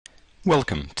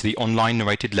Welcome to the online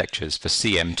narrated lectures for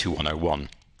CM2101.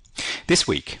 This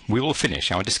week we will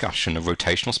finish our discussion of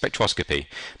rotational spectroscopy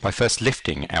by first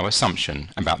lifting our assumption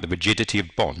about the rigidity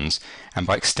of bonds and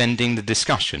by extending the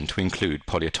discussion to include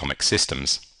polyatomic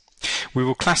systems. We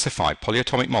will classify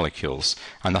polyatomic molecules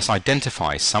and thus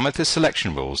identify some of the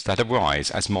selection rules that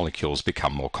arise as molecules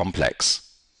become more complex.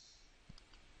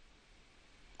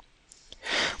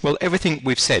 Well, everything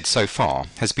we've said so far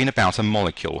has been about a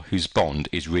molecule whose bond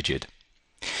is rigid.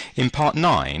 In part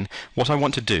 9, what I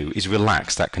want to do is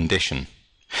relax that condition.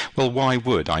 Well, why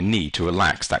would I need to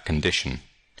relax that condition?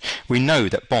 We know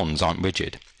that bonds aren't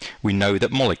rigid. We know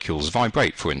that molecules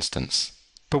vibrate, for instance.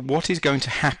 But what is going to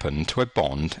happen to a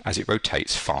bond as it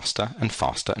rotates faster and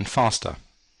faster and faster?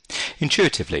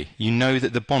 Intuitively, you know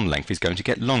that the bond length is going to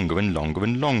get longer and longer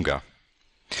and longer.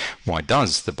 Why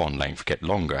does the bond length get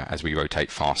longer as we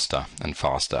rotate faster and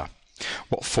faster?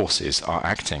 What forces are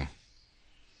acting?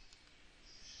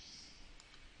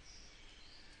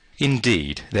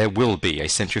 Indeed, there will be a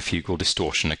centrifugal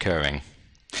distortion occurring.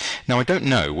 Now, I don't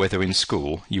know whether in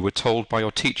school you were told by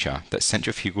your teacher that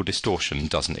centrifugal distortion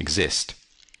doesn't exist,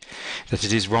 that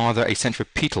it is rather a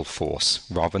centripetal force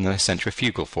rather than a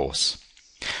centrifugal force.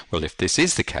 Well, if this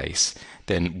is the case,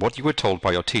 then what you were told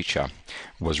by your teacher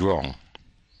was wrong.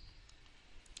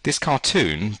 This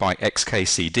cartoon by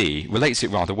XKCD relates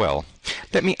it rather well.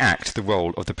 Let me act the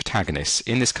role of the protagonist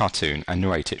in this cartoon and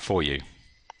narrate it for you.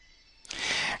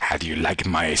 How do you like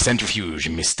my centrifuge,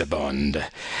 Mr. Bond?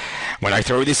 When I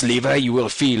throw this lever, you will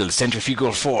feel the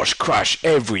centrifugal force crush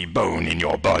every bone in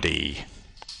your body.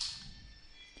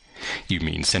 You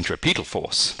mean centripetal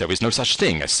force. There is no such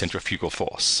thing as centrifugal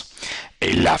force.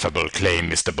 A laughable claim,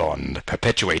 Mr. Bond,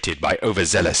 perpetuated by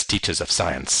overzealous teachers of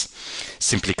science.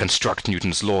 Simply construct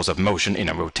Newton's laws of motion in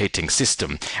a rotating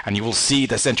system, and you will see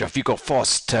the centrifugal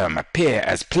force term appear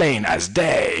as plain as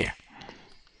day.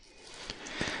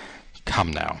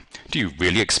 Come now, do you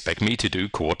really expect me to do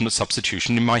coordinate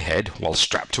substitution in my head while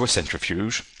strapped to a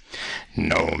centrifuge?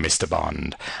 No, Mr.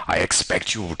 Bond, I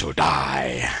expect you to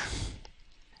die.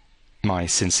 My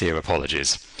sincere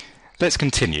apologies. Let's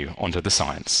continue on to the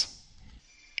science.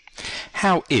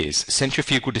 How is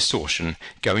centrifugal distortion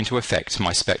going to affect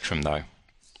my spectrum, though?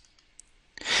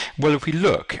 Well, if we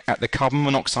look at the carbon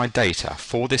monoxide data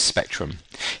for this spectrum,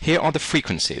 here are the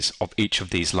frequencies of each of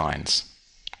these lines.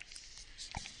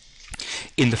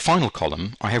 In the final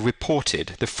column, I have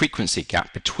reported the frequency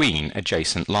gap between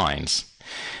adjacent lines.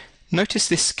 Notice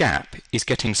this gap is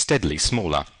getting steadily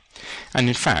smaller, and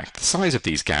in fact the size of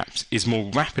these gaps is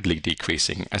more rapidly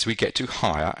decreasing as we get to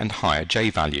higher and higher J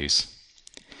values.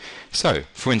 So,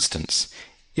 for instance,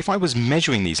 if I was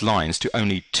measuring these lines to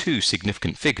only 2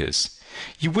 significant figures,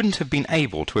 you wouldn't have been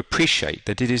able to appreciate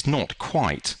that it is not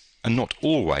quite and not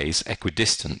always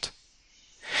equidistant.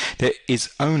 There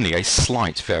is only a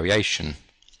slight variation,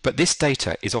 but this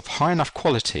data is of high enough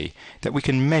quality that we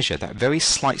can measure that very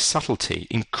slight subtlety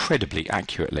incredibly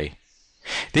accurately.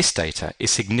 This data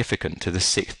is significant to the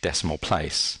 6th decimal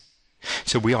place.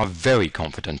 So we are very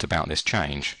confident about this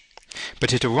change.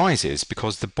 But it arises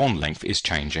because the bond length is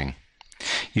changing.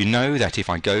 You know that if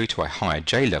I go to a higher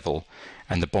J level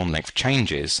and the bond length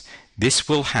changes, this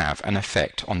will have an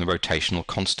effect on the rotational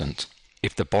constant.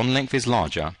 If the bond length is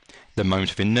larger, the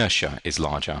moment of inertia is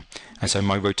larger, and so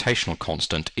my rotational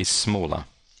constant is smaller.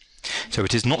 So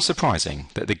it is not surprising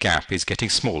that the gap is getting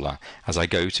smaller as I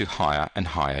go to higher and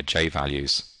higher J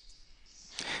values.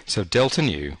 So delta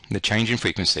nu, the change in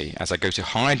frequency as I go to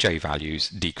higher J values,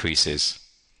 decreases.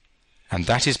 And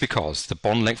that is because the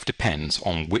bond length depends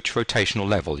on which rotational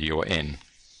level you are in.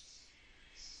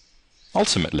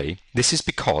 Ultimately, this is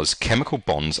because chemical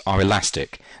bonds are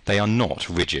elastic, they are not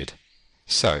rigid.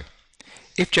 So,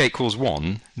 if J equals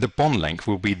 1, the bond length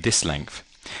will be this length,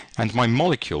 and my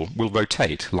molecule will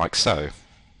rotate like so.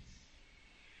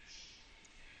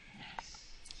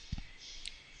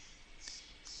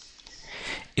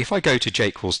 If I go to J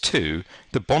equals 2,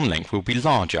 the bond length will be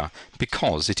larger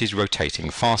because it is rotating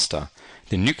faster.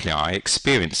 The nuclei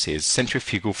experiences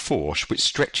centrifugal force which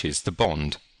stretches the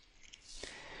bond.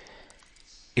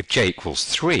 If J equals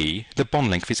 3, the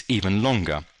bond length is even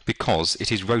longer because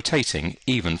it is rotating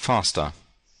even faster.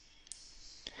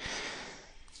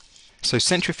 So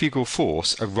centrifugal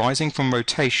force arising from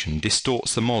rotation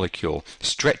distorts the molecule,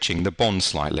 stretching the bond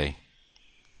slightly.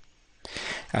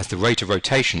 As the rate of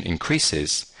rotation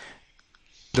increases,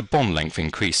 the bond length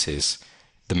increases,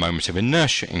 the moment of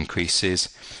inertia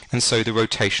increases, and so the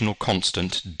rotational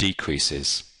constant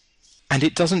decreases. And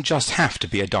it doesn't just have to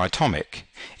be a diatomic,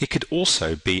 it could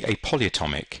also be a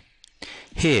polyatomic.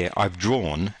 Here I've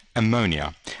drawn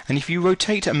ammonia, and if you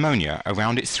rotate ammonia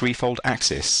around its threefold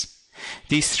axis,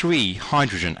 these 3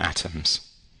 hydrogen atoms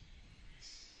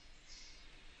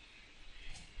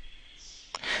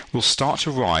will start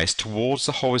to rise towards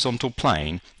the horizontal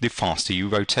plane the faster you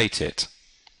rotate it.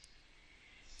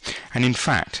 And in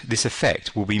fact, this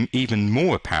effect will be even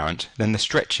more apparent than the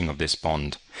stretching of this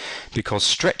bond, because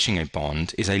stretching a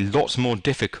bond is a lot more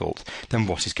difficult than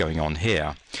what is going on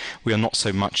here. We are not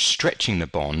so much stretching the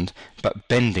bond, but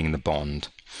bending the bond.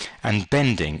 And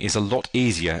bending is a lot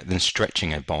easier than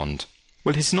stretching a bond.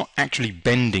 Well, it's not actually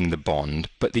bending the bond,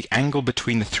 but the angle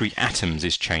between the 3 atoms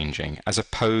is changing, as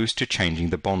opposed to changing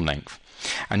the bond length.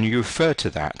 And you refer to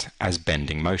that as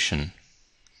bending motion.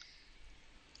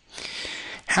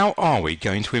 How are we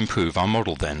going to improve our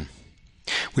model then?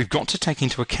 We've got to take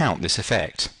into account this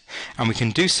effect, and we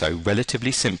can do so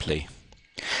relatively simply.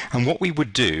 And what we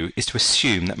would do is to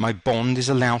assume that my bond is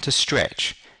allowed to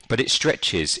stretch, but it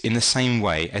stretches in the same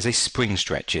way as a spring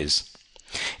stretches.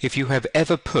 If you have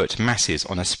ever put masses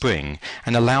on a spring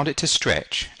and allowed it to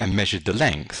stretch and measured the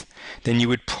length, then you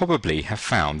would probably have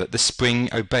found that the spring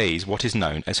obeys what is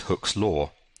known as Hooke's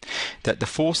law, that the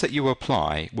force that you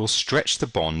apply will stretch the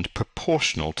bond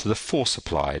proportional to the force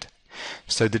applied.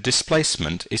 So the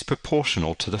displacement is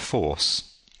proportional to the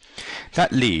force.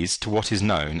 That leads to what is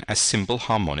known as simple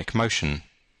harmonic motion.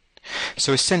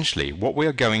 So essentially what we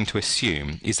are going to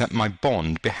assume is that my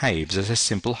bond behaves as a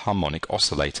simple harmonic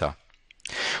oscillator.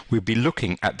 We'll be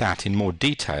looking at that in more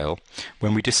detail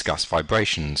when we discuss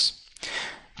vibrations.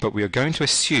 But we are going to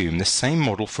assume the same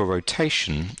model for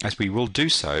rotation as we will do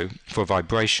so for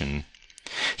vibration.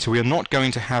 So we are not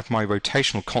going to have my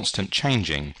rotational constant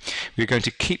changing. We are going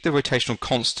to keep the rotational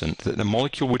constant that the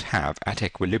molecule would have at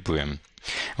equilibrium.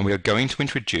 And we are going to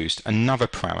introduce another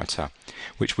parameter,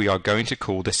 which we are going to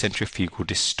call the centrifugal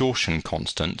distortion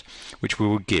constant, which we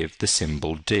will give the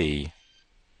symbol d.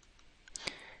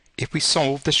 If we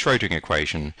solve the Schrödinger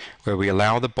equation, where we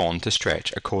allow the bond to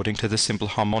stretch according to the simple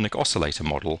harmonic oscillator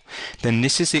model, then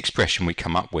this is the expression we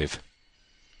come up with.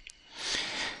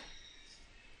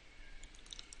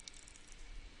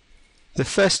 The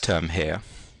first term here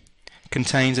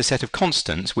contains a set of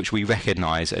constants which we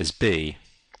recognize as B.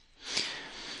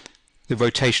 The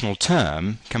rotational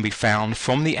term can be found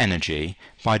from the energy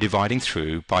by dividing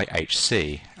through by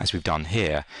hc, as we've done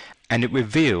here, and it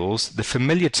reveals the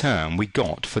familiar term we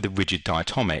got for the rigid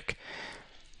diatomic,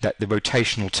 that the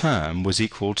rotational term was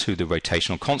equal to the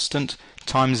rotational constant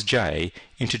times j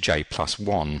into j plus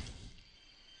 1.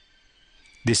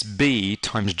 This b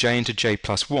times j into j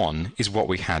plus 1 is what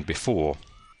we had before.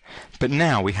 But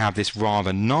now we have this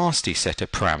rather nasty set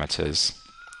of parameters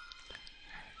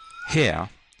here,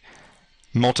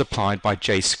 multiplied by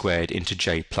j squared into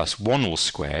j plus 1 all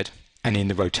squared, and in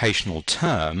the rotational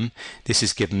term this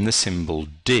is given the symbol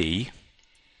d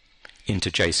into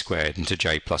j squared into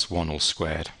j plus 1 all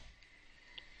squared.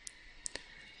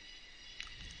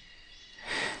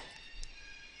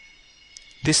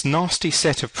 This nasty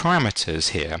set of parameters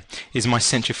here is my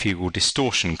centrifugal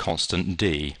distortion constant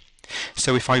d.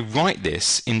 So if I write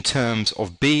this in terms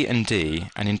of b and d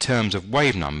and in terms of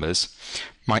wave numbers,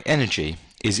 my energy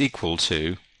is equal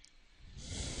to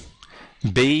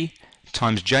b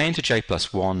times j into j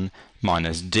plus 1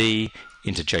 minus d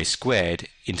into j squared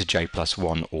into j plus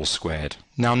 1 all squared.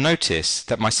 Now notice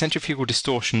that my centrifugal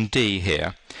distortion d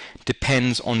here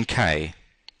depends on k.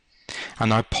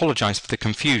 And I apologize for the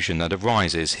confusion that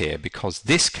arises here, because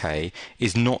this k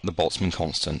is not the Boltzmann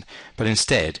constant, but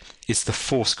instead it's the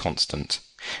force constant.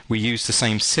 We use the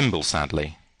same symbol,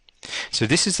 sadly. So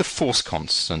this is the force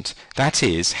constant, that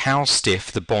is how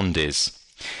stiff the bond is.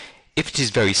 If it is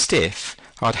very stiff,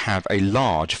 I'd have a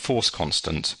large force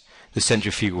constant. The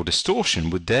centrifugal distortion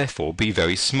would therefore be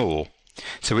very small,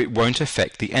 so it won't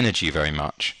affect the energy very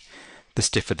much. The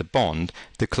stiffer the bond,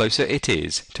 the closer it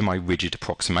is to my rigid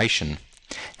approximation.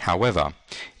 However,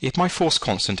 if my force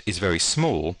constant is very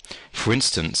small, for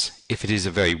instance, if it is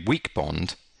a very weak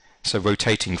bond, so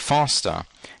rotating faster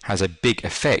has a big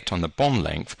effect on the bond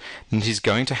length, then it is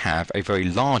going to have a very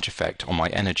large effect on my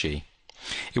energy.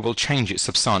 It will change it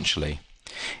substantially.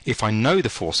 If I know the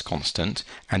force constant,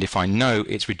 and if I know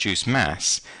its reduced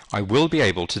mass, I will be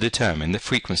able to determine the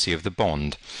frequency of the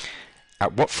bond,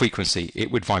 at what frequency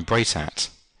it would vibrate at.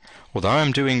 Although I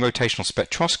am doing rotational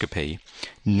spectroscopy,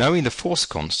 knowing the force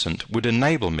constant would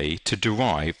enable me to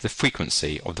derive the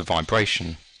frequency of the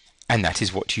vibration. And that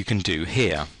is what you can do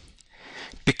here.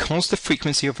 Because the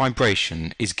frequency of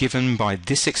vibration is given by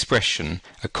this expression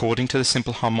according to the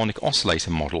simple harmonic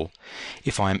oscillator model,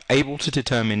 if I am able to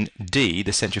determine d,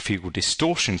 the centrifugal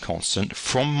distortion constant,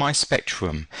 from my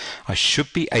spectrum, I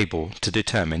should be able to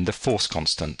determine the force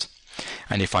constant.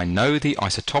 And if I know the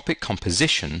isotopic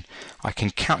composition, I can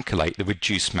calculate the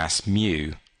reduced mass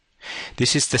mu.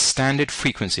 This is the standard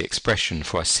frequency expression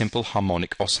for a simple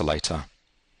harmonic oscillator.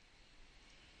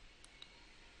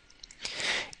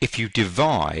 If you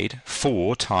divide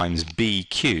 4 times b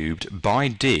cubed by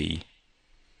d,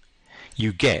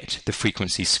 you get the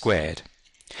frequency squared.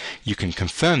 You can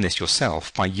confirm this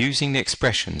yourself by using the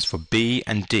expressions for b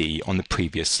and d on the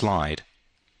previous slide.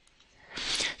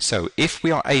 So if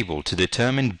we are able to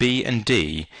determine b and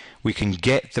d, we can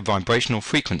get the vibrational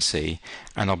frequency,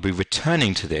 and I'll be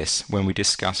returning to this when we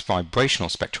discuss vibrational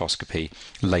spectroscopy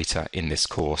later in this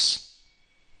course.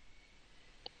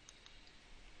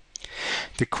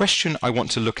 The question I want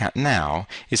to look at now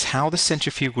is how the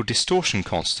centrifugal distortion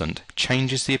constant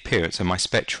changes the appearance of my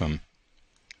spectrum.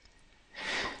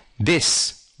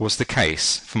 This was the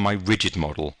case for my rigid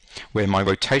model, where my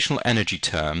rotational energy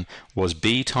term was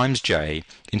b times j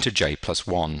into j plus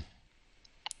 1.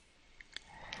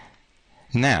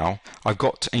 Now I've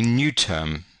got a new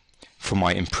term for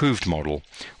my improved model,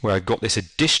 where I've got this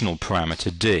additional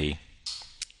parameter d.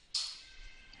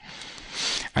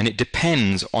 And it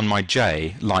depends on my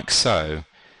j, like so.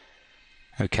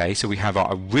 Okay, so we have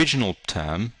our original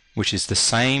term, which is the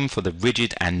same for the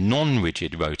rigid and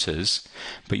non-rigid rotors,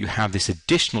 but you have this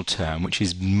additional term which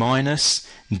is minus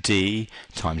d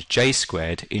times j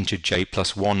squared into j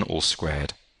plus 1 all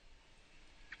squared.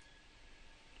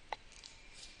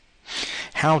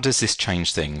 How does this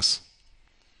change things?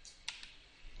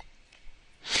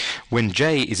 When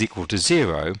j is equal to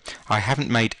 0, I haven't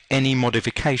made any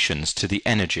modifications to the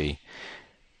energy,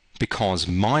 because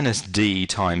minus d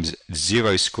times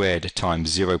 0 squared times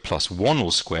 0 plus 1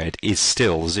 all squared is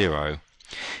still 0.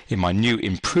 In my new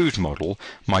improved model,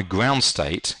 my ground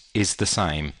state is the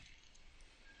same.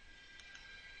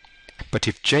 But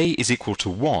if j is equal to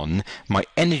 1, my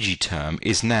energy term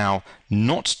is now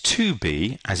not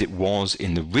 2b as it was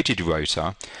in the rigid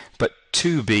rotor, but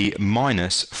 2b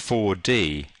minus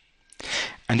 4d.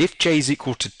 And if j is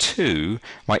equal to 2,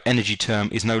 my energy term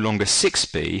is no longer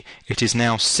 6b, it is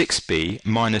now 6b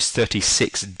minus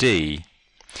 36d.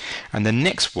 And the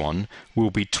next one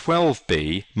will be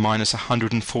 12b minus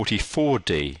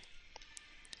 144d.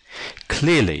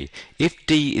 Clearly, if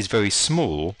d is very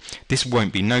small, this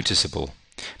won't be noticeable.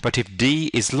 But if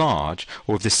d is large,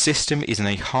 or if the system is in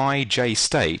a high j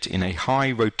state, in a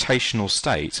high rotational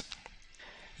state,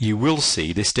 you will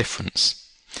see this difference.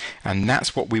 And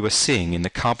that's what we were seeing in the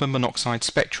carbon monoxide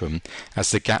spectrum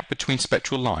as the gap between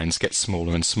spectral lines gets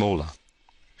smaller and smaller.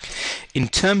 In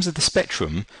terms of the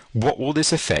spectrum, what will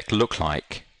this effect look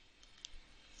like?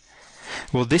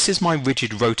 Well, this is my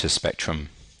rigid rotor spectrum.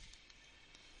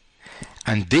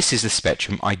 And this is the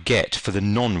spectrum I get for the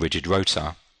non-rigid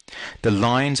rotor. The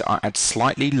lines are at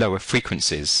slightly lower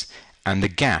frequencies, and the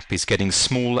gap is getting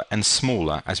smaller and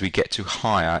smaller as we get to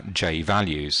higher j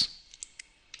values.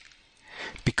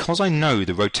 Because I know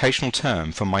the rotational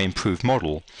term from my improved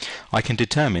model, I can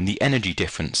determine the energy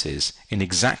differences in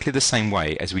exactly the same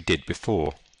way as we did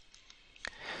before.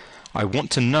 I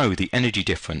want to know the energy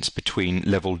difference between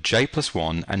level j plus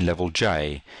 1 and level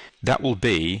j. That will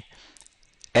be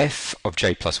f of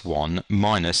j plus 1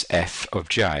 minus f of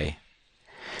j.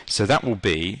 So that will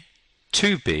be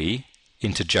 2b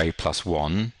into j plus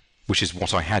 1, which is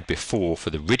what I had before for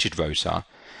the rigid rotor,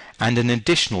 and an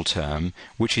additional term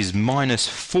which is minus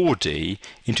 4d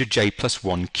into j plus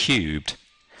 1 cubed.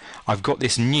 I've got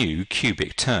this new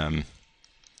cubic term.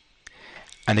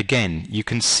 And again, you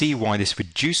can see why this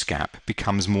reduced gap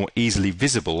becomes more easily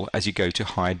visible as you go to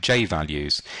higher j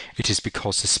values. It is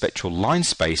because the spectral line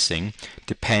spacing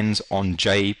depends on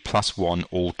j plus 1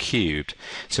 all cubed.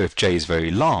 So if j is very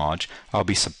large, I'll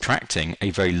be subtracting a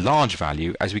very large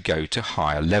value as we go to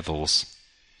higher levels.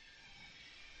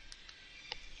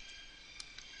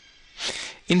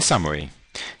 In summary,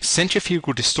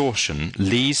 centrifugal distortion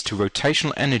leads to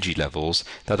rotational energy levels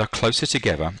that are closer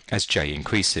together as j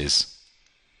increases.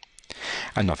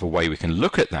 Another way we can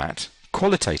look at that,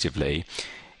 qualitatively,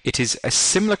 it is a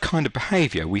similar kind of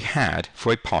behaviour we had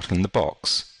for a particle in the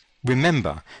box.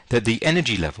 Remember that the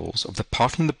energy levels of the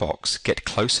particle in the box get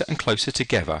closer and closer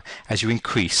together as you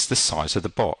increase the size of the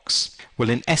box. Well,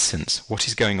 in essence, what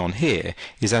is going on here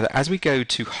is that as we go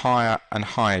to higher and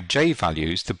higher j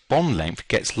values, the bond length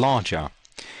gets larger.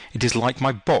 It is like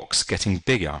my box getting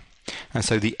bigger, and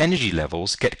so the energy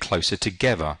levels get closer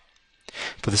together.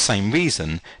 For the same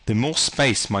reason, the more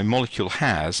space my molecule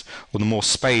has, or the more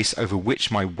space over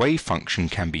which my wave function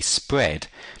can be spread,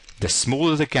 the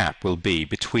smaller the gap will be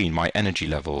between my energy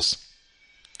levels.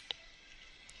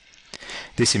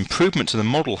 This improvement to the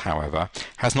model, however,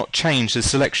 has not changed the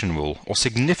selection rule or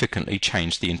significantly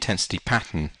changed the intensity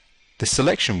pattern. The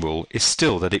selection rule is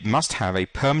still that it must have a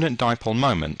permanent dipole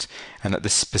moment, and that the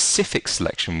specific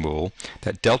selection rule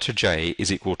that delta J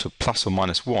is equal to plus or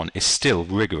minus 1 is still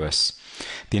rigorous.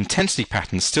 The intensity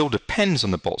pattern still depends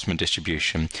on the Boltzmann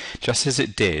distribution, just as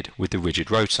it did with the rigid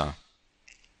rotor.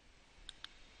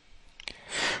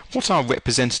 What are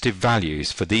representative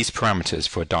values for these parameters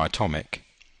for a diatomic?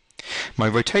 My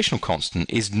rotational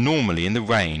constant is normally in the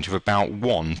range of about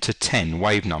 1 to 10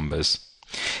 wave numbers.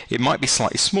 It might be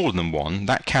slightly smaller than 1,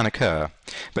 that can occur,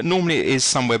 but normally it is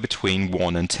somewhere between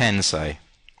 1 and 10, say.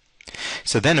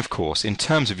 So then, of course, in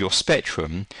terms of your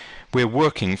spectrum, we're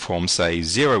working from, say,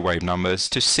 0 wave numbers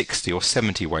to 60 or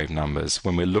 70 wave numbers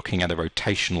when we're looking at a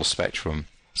rotational spectrum.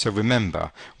 So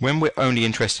remember, when we're only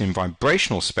interested in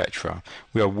vibrational spectra,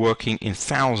 we are working in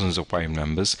thousands of wave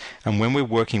numbers, and when we're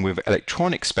working with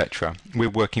electronic spectra, we're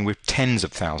working with tens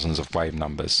of thousands of wave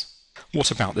numbers.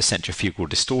 What about the centrifugal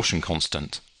distortion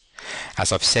constant?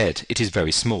 As I've said, it is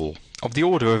very small, of the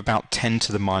order of about 10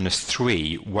 to the minus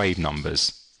 3 wave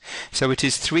numbers. So it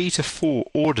is 3 to 4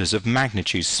 orders of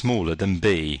magnitude smaller than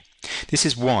B. This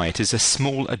is why it is a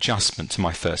small adjustment to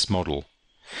my first model.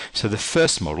 So the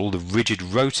first model, the rigid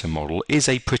rotor model, is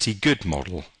a pretty good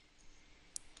model.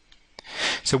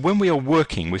 So when we are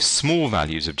working with small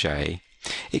values of J,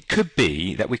 it could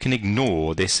be that we can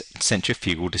ignore this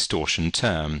centrifugal distortion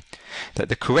term, that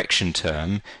the correction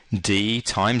term d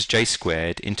times J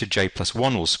squared into J plus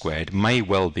 1 all squared may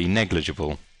well be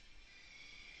negligible.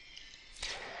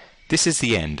 This is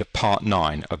the end of part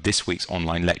 9 of this week's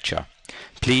online lecture.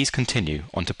 Please continue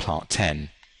on to part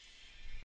 10.